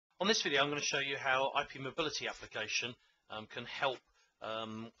On this video I'm going to show you how IPMobility application can help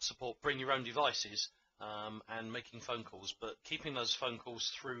support bring your own devices and making phone calls, but keeping those phone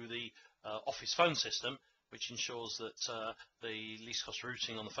calls through the office phone system, which ensures that the least cost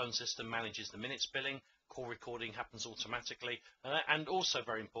routing on the phone system manages the minutes billing, call recording happens automatically, and also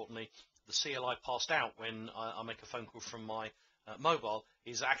very importantly the CLI passed out when I make a phone call from my mobile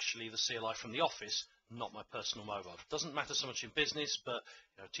is actually the CLI from the office, not my personal mobile. Doesn't matter so much in business, but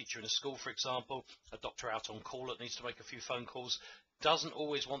a teacher in a school, for example, a doctor out on call that needs to make a few phone calls, doesn't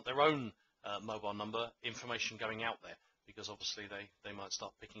always want their own mobile number information going out there, because obviously they might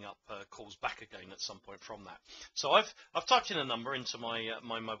start picking up calls back again at some point from that. So I've typed in a number into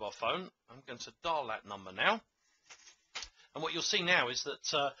my mobile phone. I'm going to dial that number now. And what you'll see now is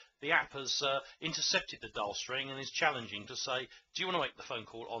that the app has intercepted the dial string and is challenging to say, do you want to make the phone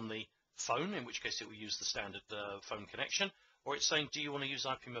call on the phone, in which case it will use the standard phone connection, or it's saying, do you want to use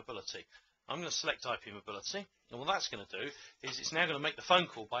IPMobility? I'm going to select IPMobility, and what that's going to do is it's now going to make the phone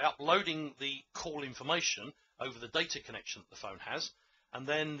call by uploading the call information over the data connection that the phone has, and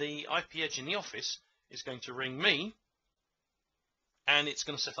then the IP edge in the office is going to ring me, and it's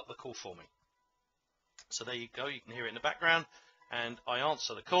going to set up the call for me. So there you go, you can hear it in the background, and I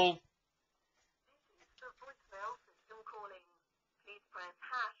answer the call. This is the voicemail system calling. Please press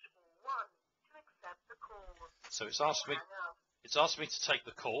 #1 to accept the call. So it's asked me to take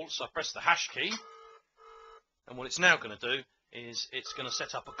the call, so I press the hash key, and what it's now going to do is it's going to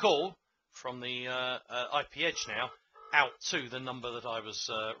set up a call from the IP edge now out to the number that I was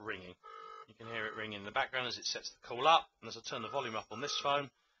ringing. You can hear it ringing in the background as it sets the call up, and as I turn the volume up on this phone,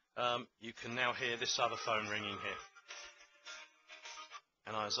 you can now hear this other phone ringing here.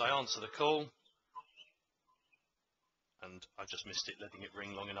 And as I answer the call, and I just missed it letting it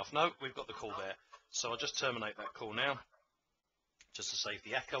ring long enough. No, we've got the call there. So I'll just terminate that call now, just to save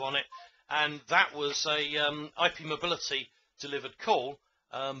the echo on it. And that was a IPMobility delivered call,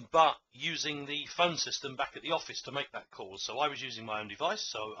 but using the phone system back at the office to make that call. So I was using my own device,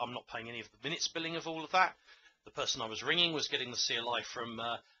 so I'm not paying any of the minutes billing of all of that. The person I was ringing was getting the CLI from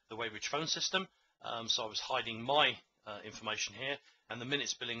the Weybridge phone system, so I was hiding my information here, and the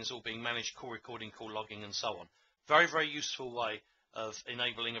minutes billing is all being managed, call recording, call logging, and so on. Very, very useful way of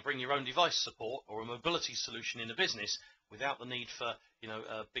enabling a bring your own device support or a mobility solution in a business without the need for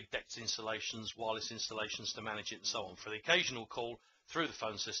big DEX installations, wireless installations to manage it and so on. For the occasional call through the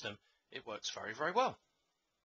phone system, it works very, very well.